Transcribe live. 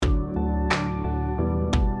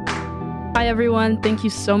Hi, everyone. Thank you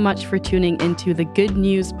so much for tuning into the Good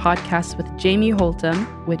News podcast with Jamie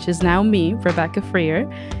Holtom, which is now me, Rebecca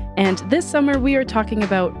Freer. And this summer, we are talking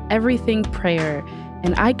about everything prayer.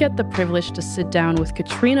 And I get the privilege to sit down with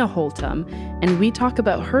Katrina Holtom, and we talk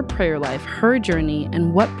about her prayer life, her journey,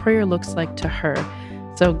 and what prayer looks like to her.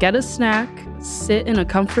 So get a snack, sit in a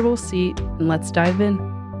comfortable seat, and let's dive in.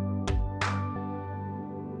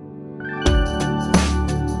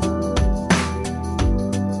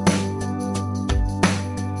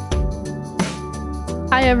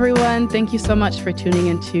 Hi, everyone. Thank you so much for tuning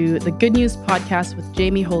into the Good News podcast with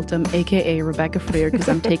Jamie Holtom, aka Rebecca Freer, because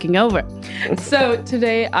I'm taking over. So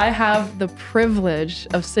today I have the privilege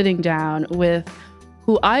of sitting down with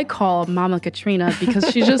who I call Mama Katrina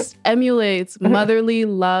because she just emulates motherly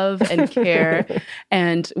love and care.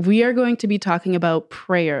 And we are going to be talking about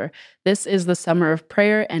prayer. This is the summer of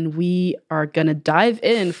prayer, and we are going to dive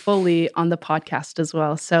in fully on the podcast as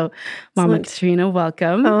well. So, Mama Katrina,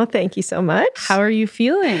 welcome. Oh, thank you so much. How are you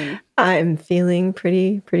feeling? I'm feeling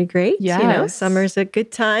pretty great. Yes. You know, summer's a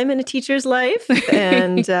good time in a teacher's life.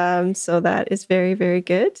 And so that is very, very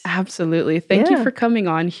good. Absolutely. Thank you for coming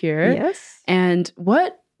on here. Yes. And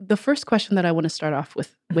the first question that I want to start off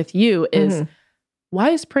with you is, why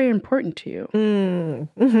is prayer important to you?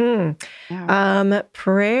 Yeah.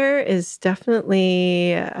 Prayer is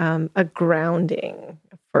definitely a grounding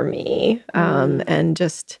for me, and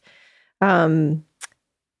just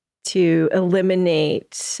to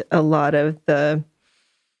eliminate a lot of the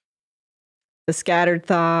scattered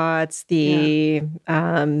thoughts, the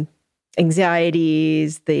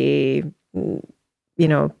anxieties, the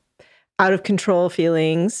out of control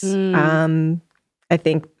feelings. I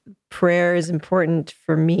think prayer is important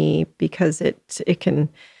for me because it can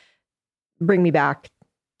bring me back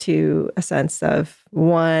to a sense of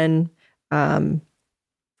one,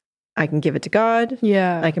 I can give it to God.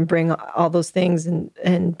 Yeah. I can bring all those things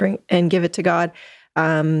and give it to God.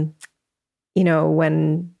 When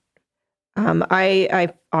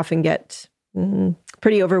I often get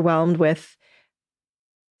pretty overwhelmed with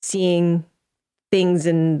seeing things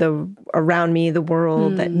around me, the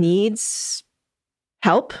world that needs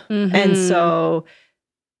help. And so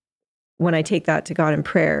when I take that to God in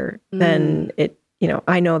prayer, then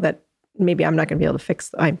I know that maybe I'm not going to be able to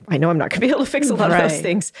fix, I know I'm not going to be able to fix a lot of those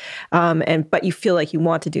things. But you feel like you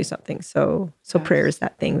want to do something. So prayer is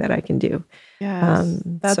that thing that I can do. Yes.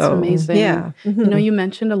 That's amazing. Yeah. You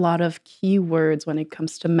mentioned a lot of key words when it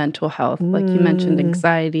comes to mental health. Like you mentioned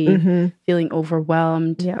anxiety, feeling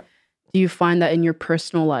overwhelmed. Yeah. Do you find that in your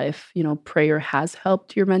personal life, prayer has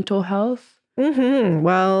helped your mental health?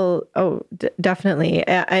 Well, definitely.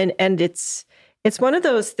 And it's one of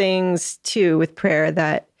those things too with prayer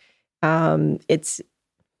that I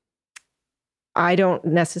don't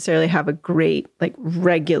necessarily have a great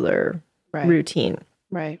regular routine.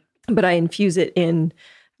 Right. But I infuse it in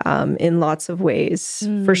lots of ways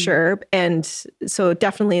for sure. And so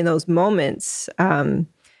definitely in those moments,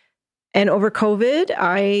 and over COVID,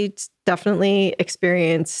 I definitely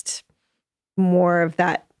experienced more of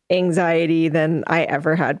that anxiety than I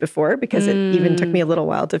ever had before because it even took me a little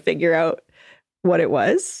while to figure out what it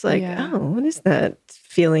was. What is that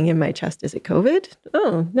feeling in my chest? Is it COVID?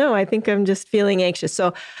 Oh, no, I think I'm just feeling anxious.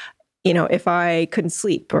 So, if I couldn't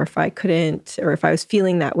sleep or if I was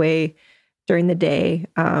feeling that way during the day,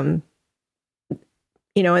 and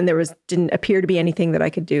there didn't appear to be anything that I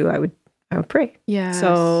could do, I would pray. Yeah.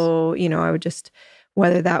 So, I would just,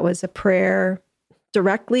 whether that was a prayer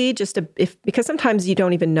directly, because sometimes you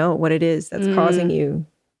don't even know what it is that's causing you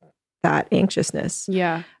that anxiousness.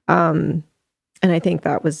 Yeah. And I think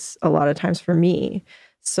that was a lot of times for me.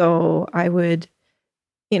 So I would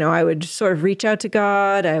sort of reach out to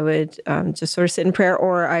God. I would just sort of sit in prayer,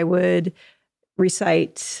 or I would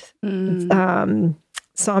recite Psalm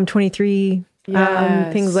 23,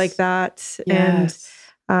 things like that. Yes.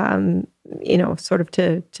 And, sort of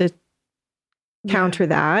to counter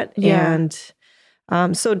that. Yeah. And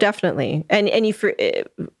so definitely. And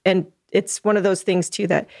it's one of those things too,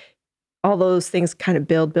 that all those things kind of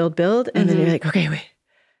build. And then you're like, okay, wait,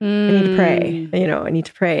 I need to pray, I need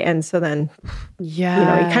to pray. And so then, you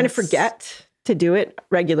kind of forget to do it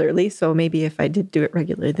regularly. So maybe if I did do it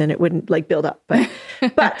regularly, then it wouldn't build up. But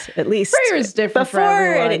at least prayer is different before for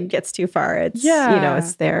everyone. and it gets too far. It's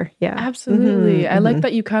it's there. Yeah, absolutely. I like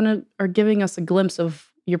that you kind of are giving us a glimpse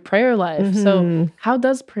of your prayer life. So how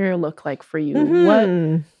does prayer look like for you?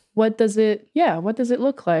 What does it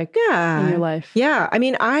look like in your life? Yeah. I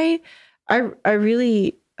mean, I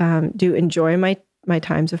really do enjoy my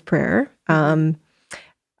times of prayer.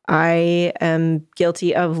 I am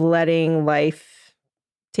guilty of letting life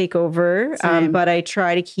take over, but I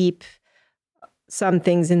try to keep some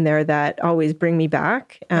things in there that always bring me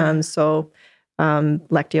back. So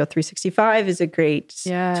Lectio 365 is a great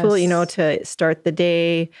tool, to start the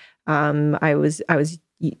day. I was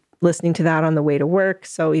listening to that on the way to work.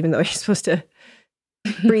 So even though you're supposed to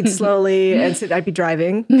breathe slowly and sit, I'd be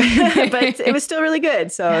driving, but it was still really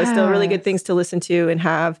good. So still really good things to listen to and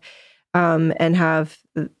have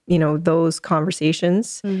those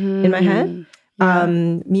conversations in my head.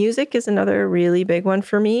 Music is another really big one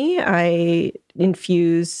for me. I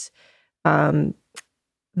infuse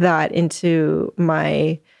that into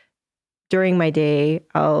during my day.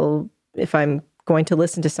 If I'm going to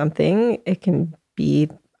listen to something, it can be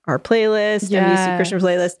our playlist, NBC Christian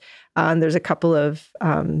playlist. There's a couple of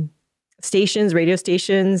radio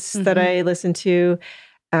stations that I listen to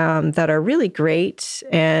that are really great.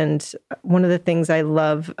 And one of the things I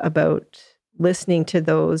love about listening to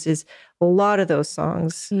those is a lot of those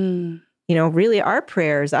songs, really are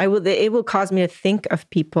prayers. It will cause me to think of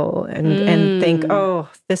people and think, oh,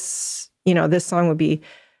 this song would be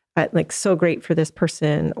like so great for this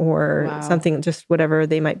person or something, just whatever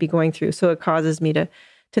they might be going through. So it causes me to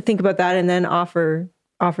think about that and then offer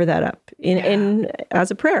that up in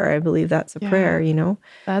as a prayer. I believe that's a prayer,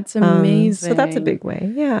 That's amazing. So that's a big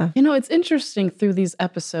way. Yeah. It's interesting through these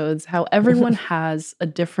episodes how everyone has a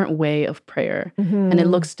different way of prayer and it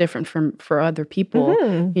looks different for other people,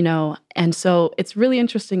 and so it's really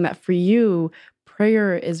interesting that for you,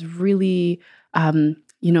 prayer is really,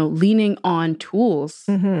 leaning on tools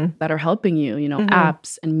that are helping you,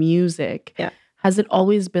 apps and music. Yeah. Has it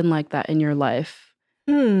always been like that in your life?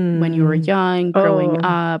 When you were young, growing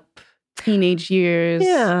up, teenage years?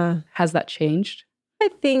 Yeah. Has that changed? I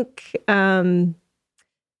think,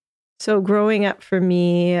 so growing up for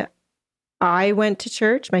me, I went to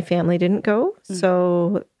church. My family didn't go.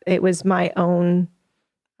 So it was my own,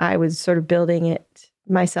 I was sort of building it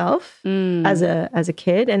myself as a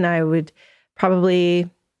kid. And I would probably,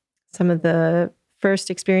 some of the first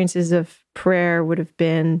experiences of prayer would have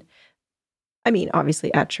been,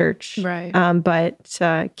 obviously at church, right? But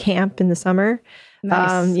camp in the summer,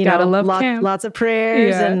 nice. Gotta love camp. Lots of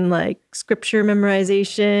prayers and like scripture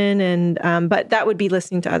memorization, and but that would be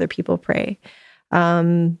listening to other people pray.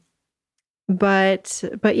 But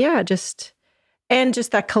yeah, just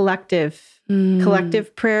that collective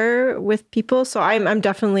prayer with people. So I'm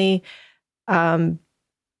definitely I'm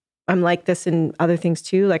like this in other things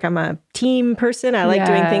too. Like I'm a team person. I like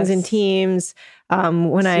doing things in teams.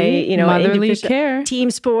 Motherly care,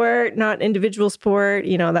 team sport, not individual sport.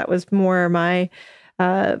 That was more my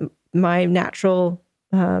natural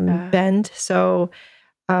bend. So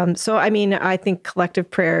I think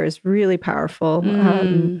collective prayer is really powerful.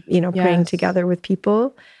 Praying together with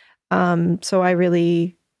people. So I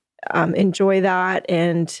really enjoy that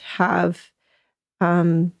and have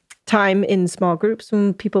time in small groups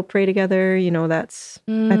when people pray together. I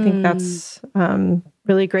think that's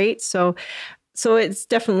really great. So it's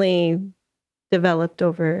definitely developed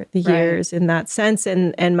over the years in that sense,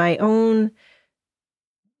 and my own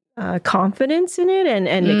confidence in it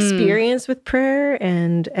and experience with prayer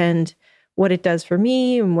and what it does for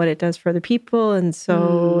me and what it does for other people. And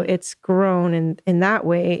so it's grown in that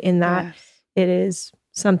way, in that it is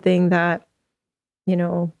something that,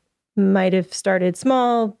 might have started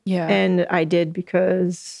small and I did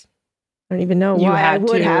because I don't even know why I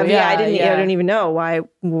would have. I don't even know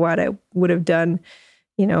what I would have done,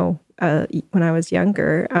 when I was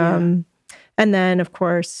younger. And then of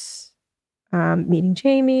course, meeting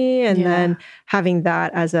Jamie and then having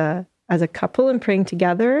that as a couple and praying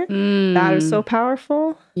together, that is so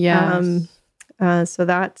powerful. Yes. So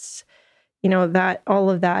that's, that all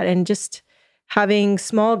of that, and just having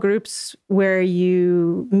small groups where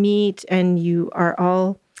you meet and you are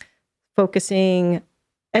all focusing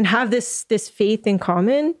and have this faith in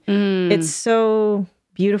common. It's so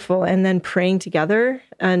beautiful. And then praying together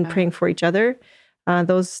and praying for each other.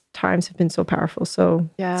 Those times have been so powerful. So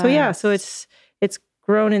it's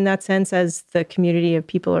grown in that sense as the community of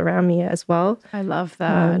people around me as well. I love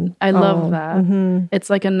that. I love that. Mm-hmm. It's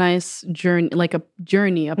like a nice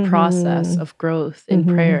journey, a process of growth in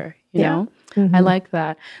prayer, you know? Mm-hmm. I like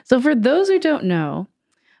that. So for those who don't know,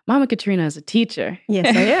 Mama Katrina is a teacher.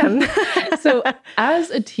 Yes, I am. So as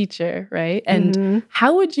a teacher, right? And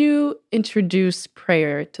how would you introduce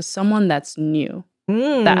prayer to someone that's new,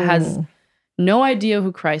 that has no idea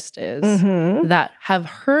who Christ is, that have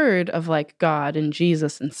heard of like God and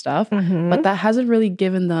Jesus and stuff, but that hasn't really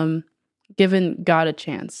given God a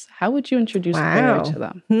chance? How would you introduce prayer to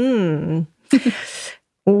them?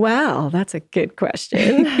 Well, that's a good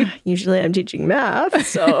question. Usually I'm teaching math,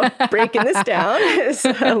 so breaking this down is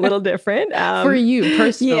a little different. For you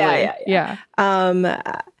personally. Yeah.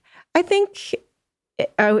 I think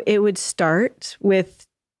it would start with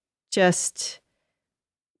just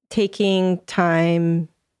taking some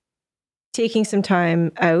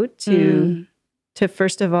time out to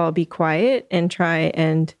first of all be quiet and try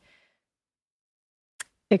and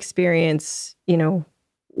experience,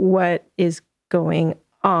 what is going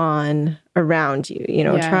on around you.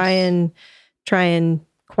 Yes. Try and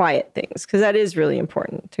quiet things, because that is really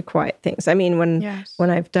important, to quiet things. I mean, when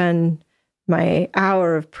I've done my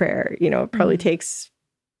hour of prayer, it probably takes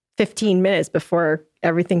 15 minutes before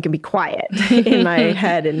everything can be quiet in my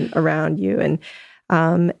head and around you.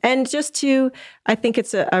 And just to, I think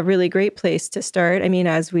it's a really great place to start. I mean,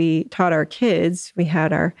 as we taught our kids, we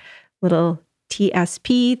had our little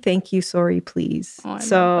TSP, thank you, sorry, please. Oh,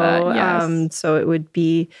 so, yes. So it would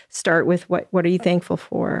be start with what are you thankful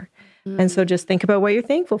for? And so just think about what you're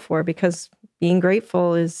thankful for, because being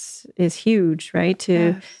grateful is huge, right?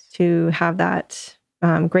 To have that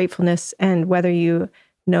gratefulness, and whether you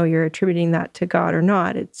know you're attributing that to God or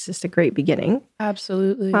not, it's just a great beginning.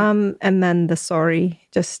 Absolutely. And then the sorry,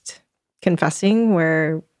 just confessing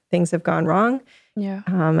where things have gone wrong. Yeah.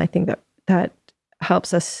 I think that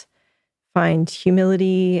helps us find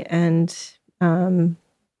humility and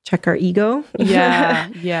check our ego. Yeah.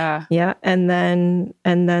 Yeah. And then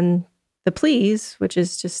the please, which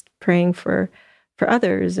is just praying for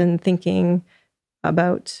others and thinking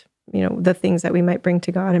about, the things that we might bring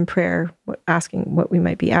to God in prayer, what we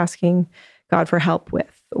might be asking God for help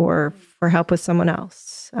with, or for help with someone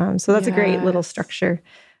else. So that's a great little structure.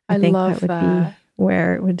 I think love that would be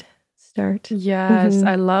where it would start. Yes,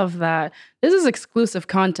 I love that. This is exclusive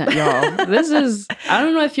content, y'all. I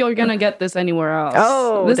don't know if you're going to get this anywhere else.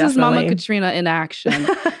 Oh, this definitely. is Mama Katrina in action.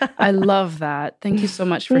 I love that. Thank you so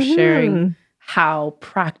much for sharing how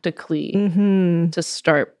practically to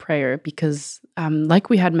start prayer, because like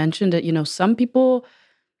we had mentioned it, some people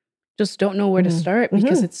just don't know where to start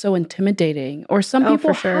because it's so intimidating. Or some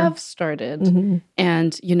people have started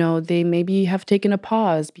and, they maybe have taken a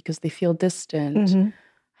pause because they feel distant.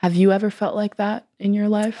 Have you ever felt like that in your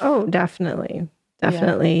life? Oh, definitely.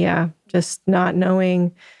 Yeah. Just not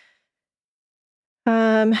knowing.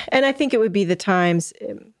 And I think it would be the times,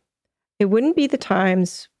 it wouldn't be the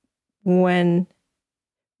times when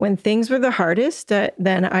things were the hardest,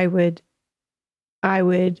 then I would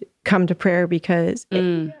come to prayer, because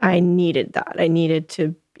I needed that. I needed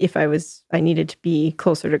to be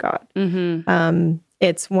closer to God.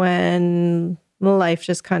 It's when life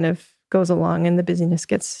just kind of goes along and the busyness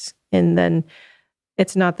gets in, then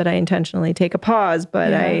it's not that I intentionally take a pause,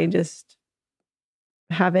 but I just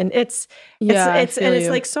haven't. It's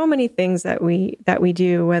like so many things that we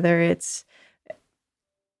do, whether it's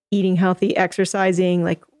eating healthy, exercising,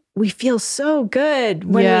 like we feel so good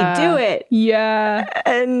when we do it. Yeah.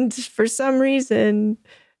 And for some reason,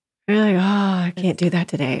 we're like, oh, I can't do that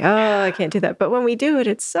today. Oh, I can't do that. But when we do it,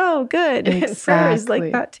 it's so good. Exactly. And prayer is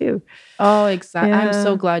like that too. Oh, exactly. Yeah. I'm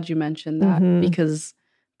so glad you mentioned that, because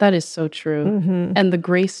that is so true. And the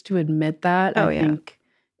grace to admit that, I think,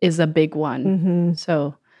 is a big one.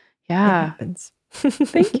 So, yeah. It happens.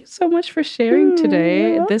 Thank you so much for sharing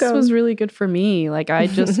today. You're This welcome. was really good for me. Like, I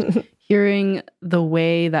just hearing the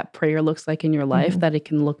way that prayer looks like in your life, that it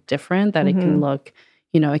can look different, that it can look,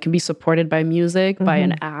 it can be supported by music, by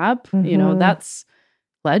an app. That's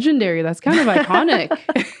legendary. That's kind of iconic.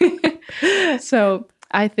 So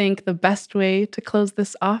I think the best way to close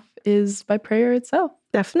this off is by prayer itself.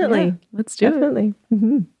 Definitely. Yeah, let's do it. Definitely.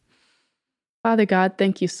 Father God,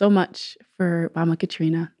 thank you so much for Mama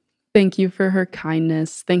Katrina. Thank you for her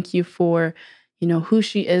kindness. Thank you for, who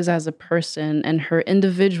she is as a person and her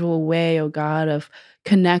individual way, oh God, of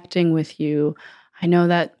connecting with you. I know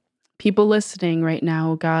that people listening right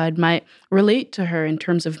now, oh God, might relate to her in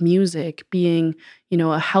terms of music, being,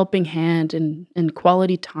 a helping hand in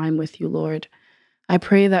quality time with you, Lord. I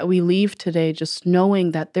pray that we leave today just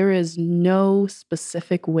knowing that there is no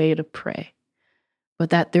specific way to pray, but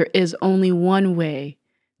that there is only one way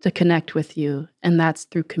to connect with you, and that's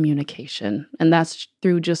through communication, and that's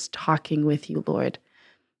through just talking with you, Lord.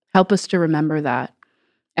 Help us to remember that.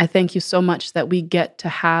 I thank you so much that we get to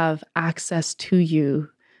have access to you,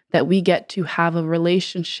 that we get to have a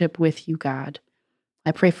relationship with you, God.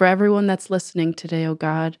 I pray for everyone that's listening today, oh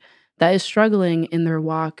God, that is struggling in their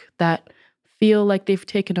walk, that feel like they've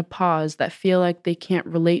taken a pause, that feel like they can't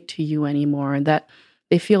relate to you anymore, that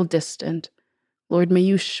they feel distant. Lord, may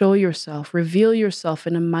you show yourself, reveal yourself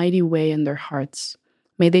in a mighty way in their hearts.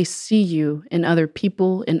 May they see you in other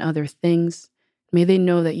people, in other things. May they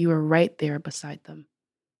know that you are right there beside them.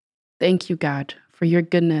 Thank you, God, for your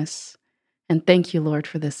goodness. And thank you, Lord,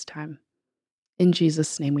 for this time. In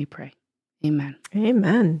Jesus' name we pray. Amen.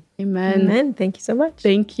 Amen. Amen. Amen. Thank you so much.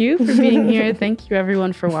 Thank you for being here. Thank you,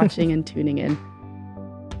 everyone, for watching and tuning in.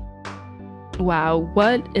 Wow,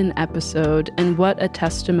 what an episode and what a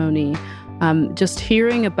testimony. Just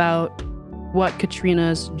hearing about what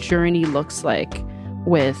Katrina's journey looks like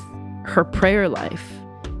with her prayer life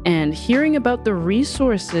and hearing about the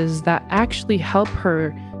resources that actually help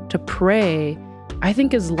her to pray, I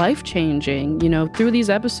think is life-changing. Through these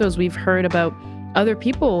episodes, we've heard about other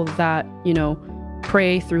people that,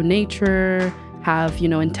 pray through nature, have,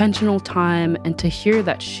 intentional time, and to hear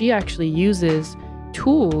that she actually uses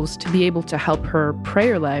tools to be able to help her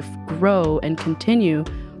prayer life grow and continue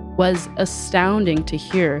was astounding to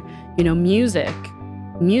hear.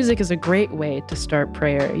 Music is a great way to start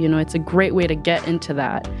prayer. It's a great way to get into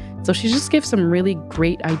that. So she just gives some really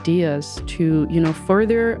great ideas to,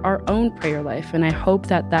 further our own prayer life. And I hope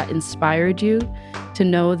that inspired you to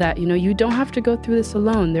know that, you don't have to go through this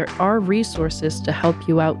alone. There are resources to help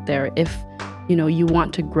you out there if, you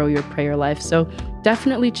want to grow your prayer life. So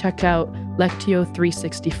definitely check out Lectio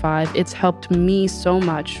 365. It's helped me so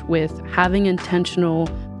much with having intentional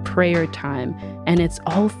prayer time, and it's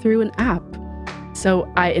all through an app. So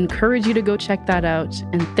I encourage you to go check that out.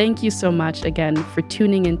 And thank you so much again for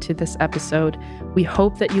tuning into this episode. We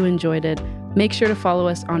hope that you enjoyed it. Make sure to follow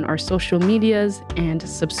us on our social medias and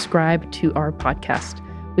subscribe to our podcast.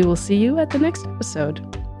 We will see you at the next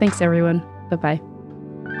episode. Thanks, everyone. Bye-bye.